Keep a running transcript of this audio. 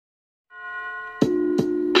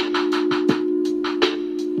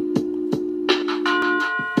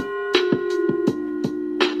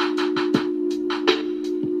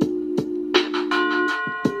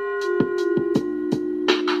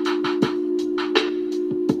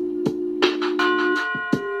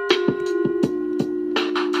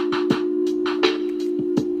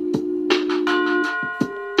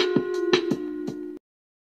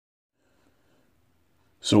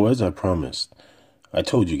So as I promised, I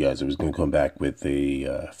told you guys I was going to come back with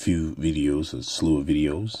a few videos, a slew of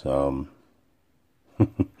videos. I'm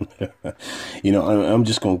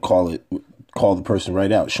just going to call the person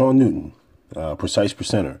right out. Sean Newton, Precise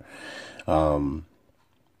Percenter,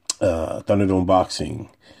 Thunderdome Boxing.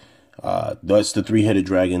 That's the Three-Headed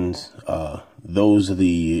Dragons. Those are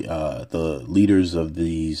the leaders of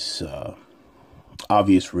these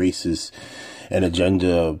obvious racist and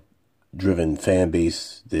agenda-driven fan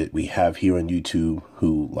base that we have here on YouTube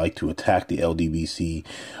who like to attack the LDBC.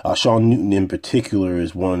 Sean Newton in particular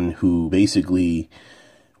is one who basically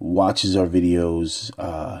watches our videos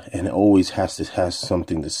and always has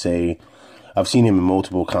something to say. I've seen him in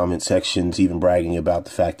multiple comment sections, even bragging about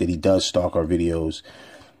the fact that he does stalk our videos.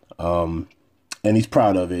 And he's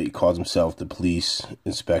proud of it. He calls himself the police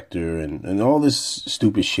inspector and all this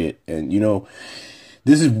stupid shit. And,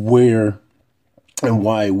 this is where and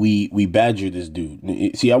why we badger this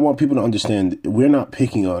dude. See, I want people to understand we're not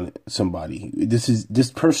picking on somebody.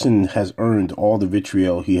 This person has earned all the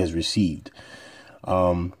vitriol he has received.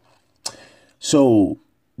 So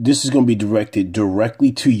this is going to be directed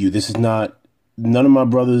directly to you. This is not, none of my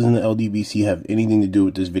brothers in the LDBC have anything to do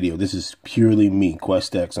with this video. This is purely me,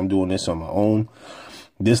 QuestX. I'm doing this on my own.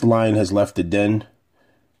 This lion has left the den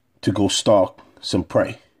to go stalk some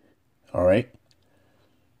prey. All right.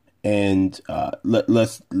 And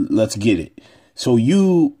let's get it. So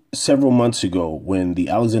several months ago, when the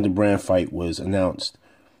Alexander Brand fight was announced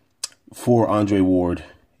for Andre Ward,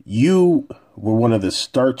 you were one of the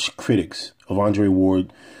starch critics of Andre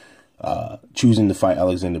Ward choosing to fight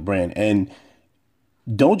Alexander Brand. And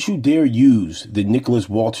don't you dare use the Nicholas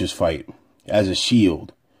Walters fight as a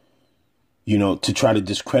shield, to try to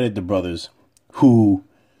discredit the brothers who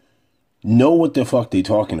know what the fuck they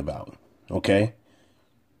talking about. Okay.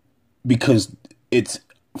 Because it's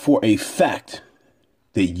for a fact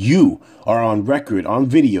that you are on record, on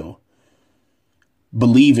video,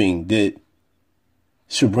 believing that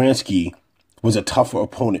Shabransky was a tougher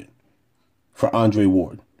opponent for Andre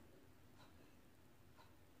Ward.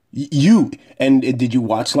 And did you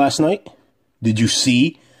watch last night? Did you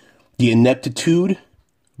see the ineptitude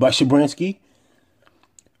by Shabransky?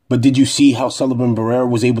 But did you see how Sullivan Barrera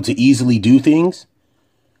was able to easily do things?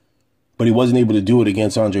 But he wasn't able to do it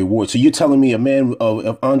against Andre Ward. So you're telling me a man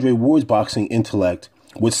of Andre Ward's boxing intellect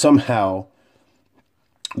would somehow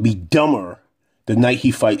be dumber the night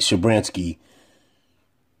he fights Shabransky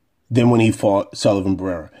than when he fought Sullivan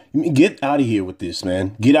Barrera? Get out of here with this,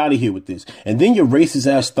 man. Get out of here with this. And then your racist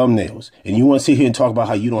ass thumbnails. And you want to sit here and talk about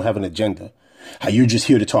how you don't have an agenda. How you're just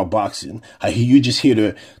here to talk boxing. How you're just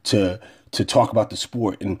here to talk about the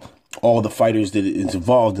sport and all the fighters that is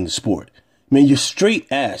involved in the sport. Man, you're straight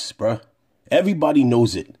ass, bruh. Everybody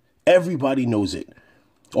knows it. Everybody knows it.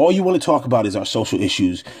 All you want to talk about is our social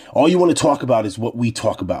issues. All you want to talk about is what we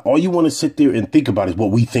talk about. All you want to sit there and think about is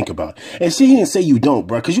what we think about. And sit here and say you don't,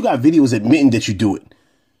 bruh, because you got videos admitting that you do it.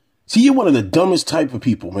 See, you're one of the dumbest type of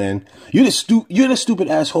people, man. You're the stupid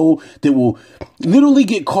asshole that will literally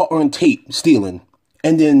get caught on tape stealing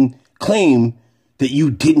and then claim that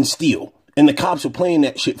you didn't steal. And the cops are playing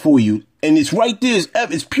that shit for you. And it's right there.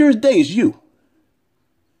 It's pure as day. It's you.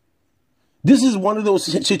 This is one of those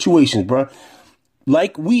situations, bro.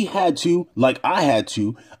 Like I had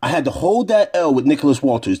to hold that L with Nicholas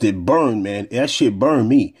Walters that burned, man. That shit burned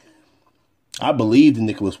me. I believed in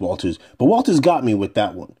Nicholas Walters, but Walters got me with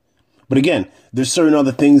that one. But again, there's certain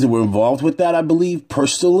other things that were involved with that, I believe,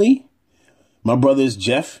 personally. My brothers,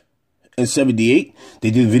 Jeff and 78, they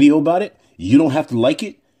did a video about it. You don't have to like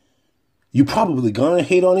it. You probably gonna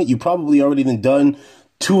hate on it. You probably already done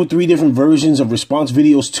 2 or 3 different versions of response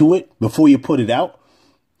videos to it before you put it out.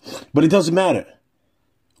 But it doesn't matter.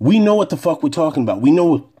 We know what the fuck we're talking about. We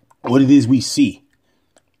know what it is we see.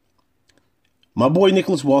 My boy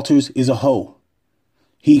Nicholas Walters is a hoe.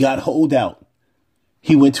 He got hoed out.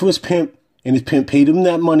 He went to his pimp and his pimp paid him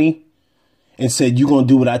that money and said, you're going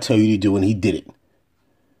to do what I tell you to do. And he did it.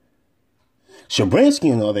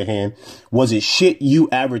 Shabransky, on the other hand, wasn't shit you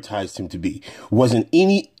advertised him to be. Wasn't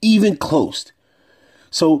even close.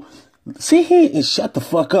 So sit here and shut the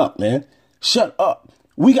fuck up, man. Shut up.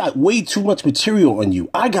 We got way too much material on you.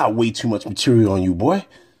 I got way too much material on you, boy.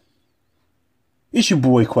 It's your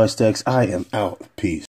boy QuestX. I am out. Peace.